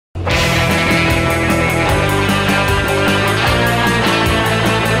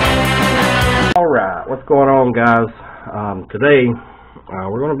What's going on, guys? Today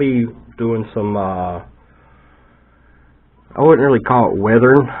we're going to be doing some I wouldn't really call it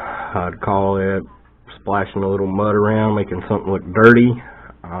weathering. I'd call it splashing a little mud around, making something look dirty,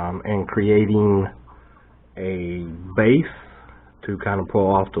 and creating a base to kind of pull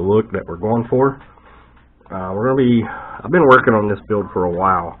off the look that we're going for. I've been working on this build for a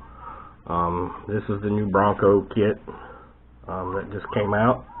while. This is the new Bronco kit that just came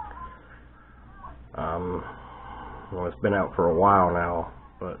out. Well, it's been out for a while now,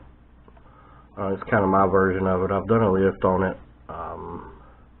 but it's kind of my version of it. I've done a lift on it.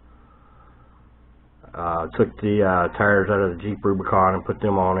 Took the tires out of the Jeep Rubicon and put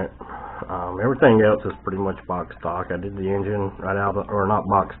them on it. Everything else is pretty much box stock. I did the engine right out of the, or not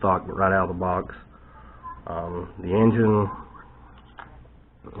box stock, but right out of the box. The engine,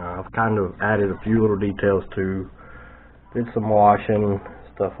 I've kind of added a few little details to. Did some washing,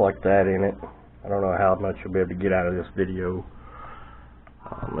 stuff like that in it. I don't know how much you'll be able to get out of this video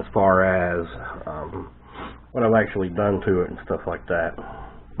as far as what I've actually done to it and stuff like that.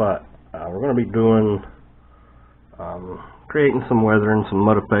 But we're going to be doing creating some weathering, some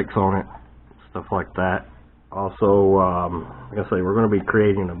mud effects on it, stuff like that. Also, like I say, we're going to be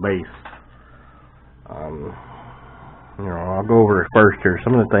creating a base. I'll go over it first here.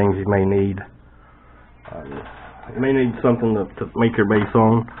 Some of the things you may need. You may need something to make your base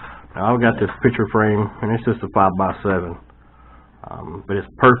on. Now, I've got this picture frame, and it's just a 5x7, but it's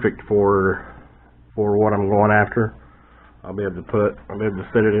perfect for what I'm going after. I'll be able to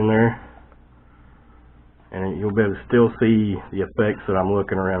set it in there, and you'll be able to still see the effects that I'm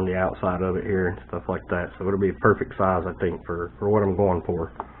looking around the outside of it here and stuff like that. So it'll be a perfect size, I think, for what I'm going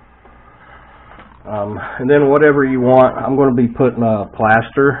for. And then whatever you want, I'm going to be putting a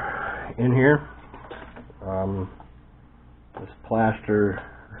plaster in here. This plaster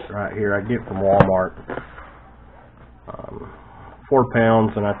right here I get from Walmart, 4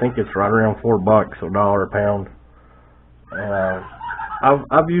 pounds, and I think it's right around $4, $1 a pound. And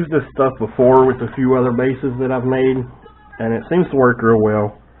I've used this stuff before with a few other bases that I've made, and it seems to work real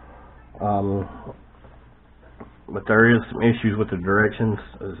well. But there is some issues with the directions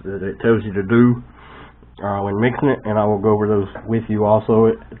that it tells you to do when mixing it, and I will go over those with you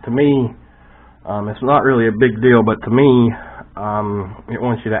also. To me, it's not really a big deal, but to me, it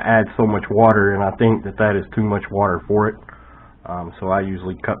wants you to add so much water, and I think that is too much water for it. So I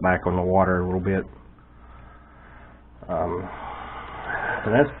usually cut back on the water a little bit.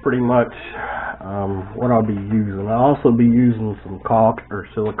 And that's pretty much what I'll be using. I'll also be using some caulk or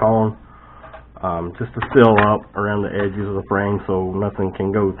silicone just to seal up around the edges of the frame so nothing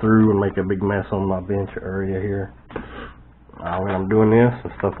can go through and make a big mess on my bench area here when I'm doing this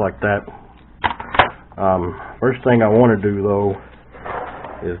and stuff like that. First thing I want to do, though,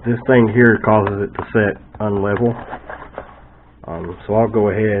 is this thing here causes it to set unlevel. So I'll go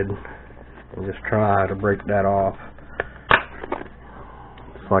ahead and just try to break that off.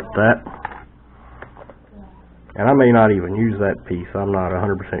 Just like that. And I may not even use that piece. I'm not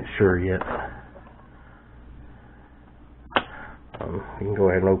 100% sure yet. You can go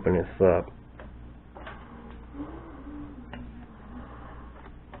ahead and open this up.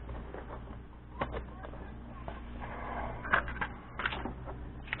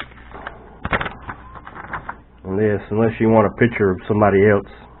 And this, unless you want a picture of somebody else,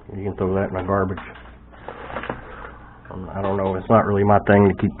 you can throw that in the garbage. I don't know, it's not really my thing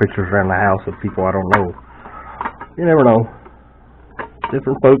to keep pictures around the house of people I don't know. You never know.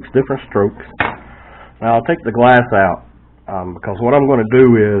 Different folks, different strokes. Now I'll take the glass out, because what I'm going to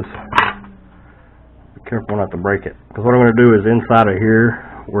do is, be careful not to break it, because what I'm going to do is inside of here,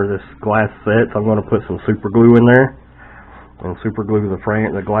 where this glass sets, I'm going to put some super glue in there, and super glue the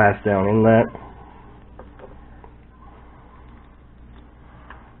glass down in that.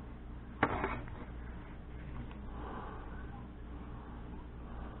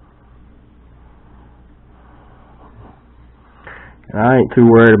 I ain't too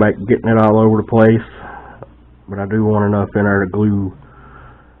worried about getting it all over the place, but I do want enough in there to glue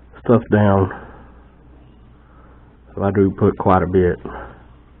stuff down. So I do put quite a bit.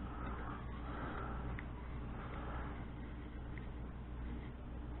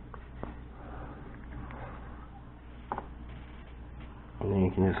 And then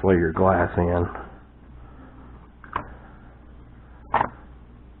you can just lay your glass in.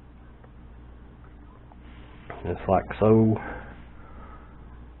 Just like so.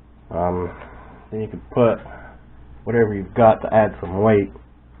 Then you can put whatever you've got to add some weight.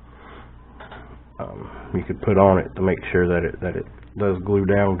 You could put on it to make sure that it does glue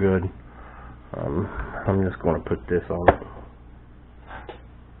down good. I'm just going to put this on it.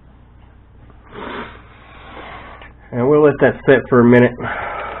 And we'll let that set for a minute.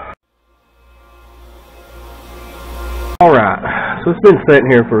 Alright, so it's been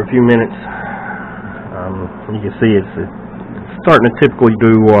sitting here for a few minutes. You can see it's starting to typically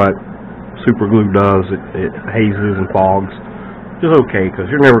do what super glue does. It hazes and fogs. Which is okay, because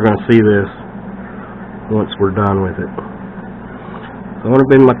you're never going to see this once we're done with it. So I'm going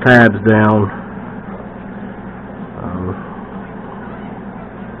to bend my tabs down.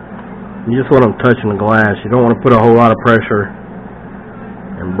 You just want them touching the glass. You don't want to put a whole lot of pressure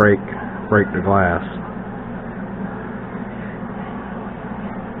and break the glass.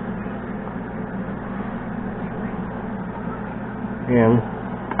 And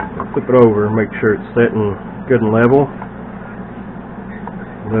flip it over and make sure it's sitting good and level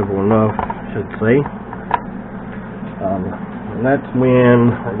enough, I should say. And that's when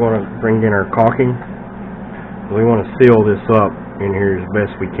we're going to bring in our caulking. We want to seal this up in here as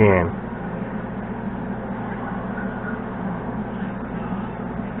best we can.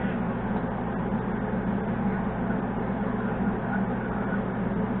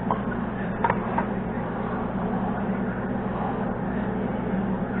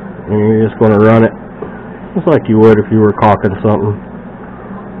 And you're just going to run it just like you would if you were caulking something.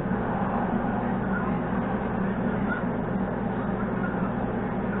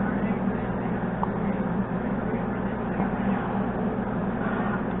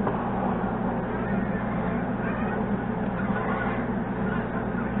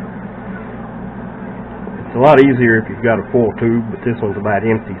 It's a lot easier if you've got a full tube, but this one's about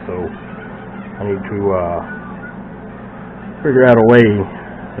empty, so I need to figure out a way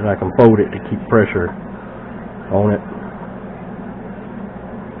that I can fold it to keep pressure on it.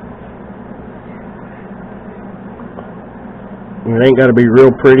 And it ain't got to be real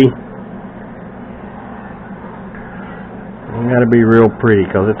pretty. It ain't got to be real pretty,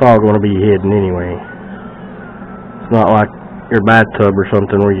 because it's all going to be hidden anyway. It's not like your bathtub or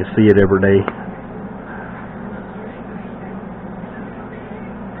something where you see it every day.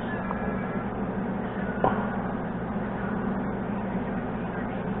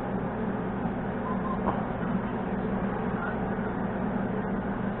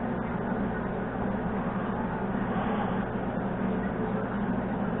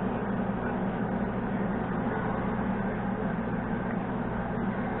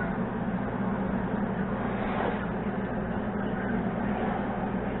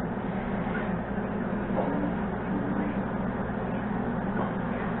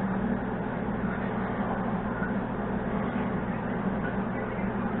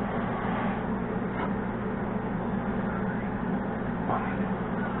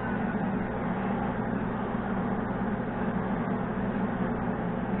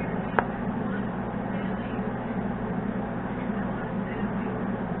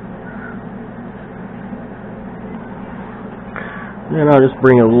 And I'll just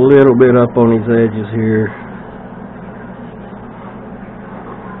bring a little bit up on these edges here.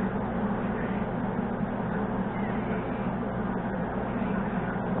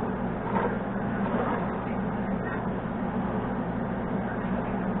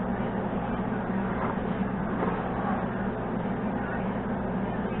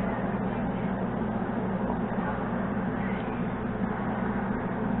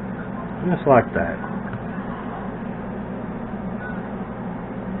 Just like that.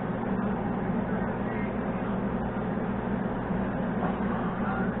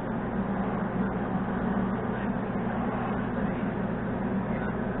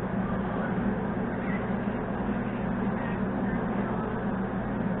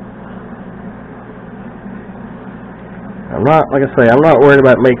 Like I say, I'm not worried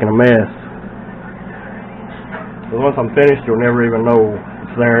about making a mess. So once I'm finished, you'll never even know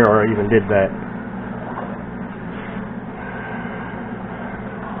it's there or I even did that.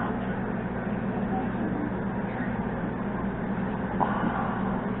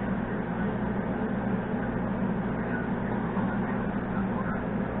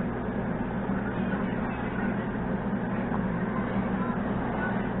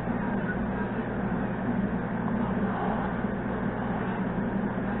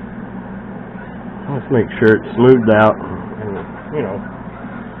 Let's make sure it's smoothed out, and you know,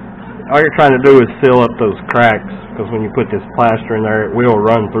 all you're trying to do is seal up those cracks, because when you put this plaster in there, it will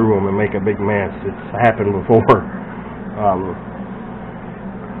run through them and make a big mess. It's happened before.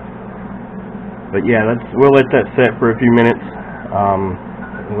 But yeah, we'll let that set for a few minutes,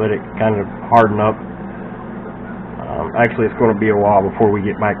 let it kind of harden up. Actually, it's going to be a while before we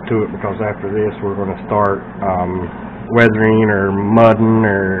get back to it, because after this we're going to start weathering or mudding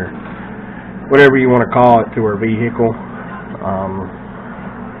or whatever you want to call it to our vehicle,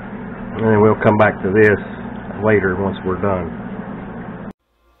 and then we'll come back to this later once we're done.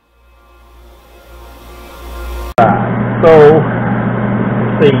 So,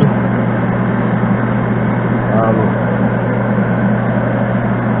 let's see.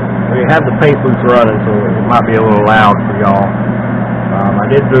 We have the paint booth running, so it might be a little loud for y'all. I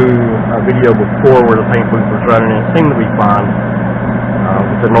did do a video before where the paint booth was running, and it seemed to be fine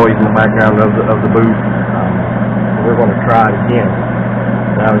with the noise in the background of the booth. We're going to try it again.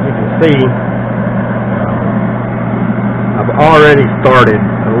 Now, as you can see, I've already started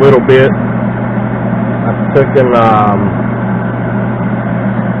a little bit. I took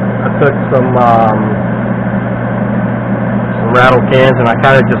some rattle cans and I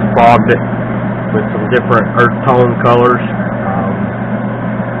kind of just fogged it with some different earth tone colors.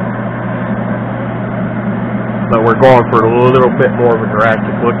 But we're going for a little bit more of a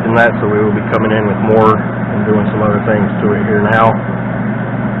drastic look than that, so we will be coming in with more and doing some other things to it here now.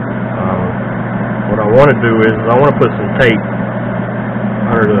 What I want to do is I want to put some tape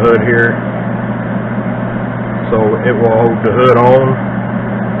under the hood here, so it will hold the hood on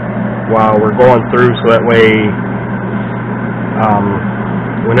while we're going through, so that way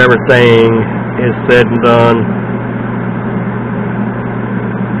when everything is said and done,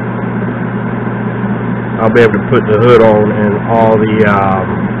 I'll be able to put the hood on and all the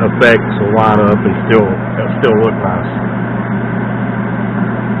effects will line up and still look nice.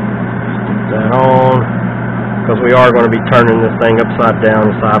 Stick that on, because we are going to be turning this thing upside down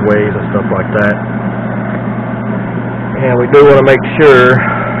and sideways and stuff like that. And we do want to make sure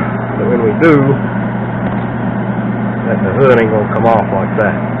that when we do, that the hood ain't going to come off like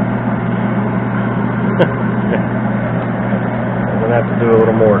that. I'm going to have to do a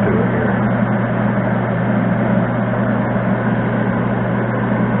little more to it here.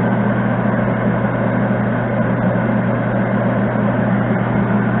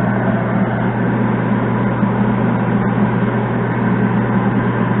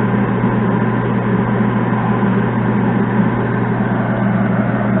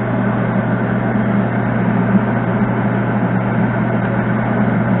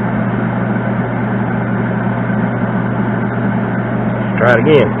 Try it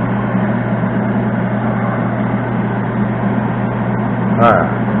again. Alright,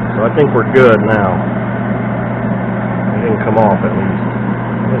 so I think we're good now. It didn't come off at least.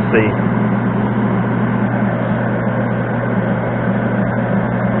 Let's see.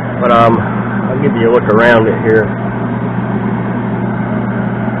 But I'll give you a look around it here.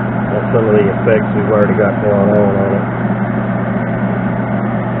 That's some of the effects we've already got going on it.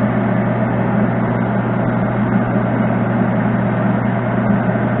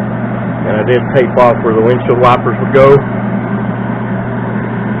 I did tape off where the windshield wipers would go.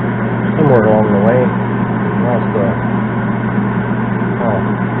 Somewhere along the way. I'll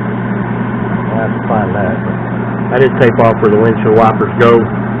have to find that. But I did tape off where the windshield wipers go.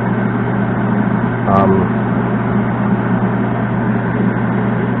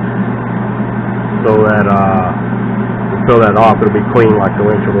 So that to fill that off, it'll be clean like the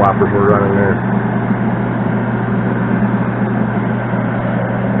windshield wipers were running there.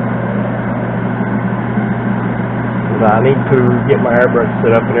 I need to get my airbrush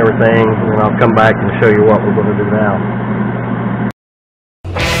set up and everything, and then I'll come back and show you what we're going to do now.